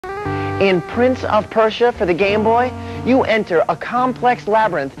In Prince of Persia for the Game Boy, you enter a complex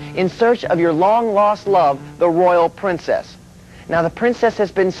labyrinth in search of your long-lost love, the royal princess. Now, the princess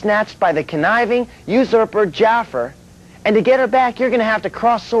has been snatched by the conniving usurper Jafar, and to get her back, you're going to have to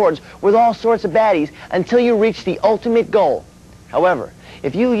cross swords with all sorts of baddies until you reach the ultimate goal. However,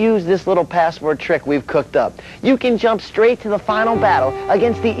 if you use this little password trick we've cooked up, you can jump straight to the final battle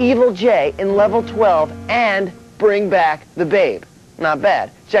against the evil Jay in level 12 and bring back the babe. Not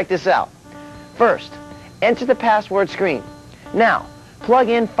bad. Check this out. First, enter the password screen. Now, plug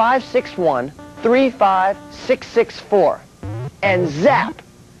in 561-35664 and zap!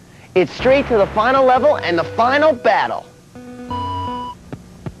 It's straight to the final level and the final battle.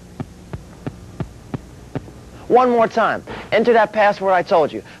 One more time. Enter that password I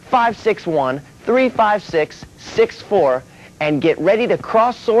told you, 561-35664, and get ready to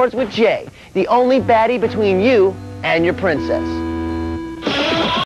cross swords with Jay, the only baddie between you and your princess.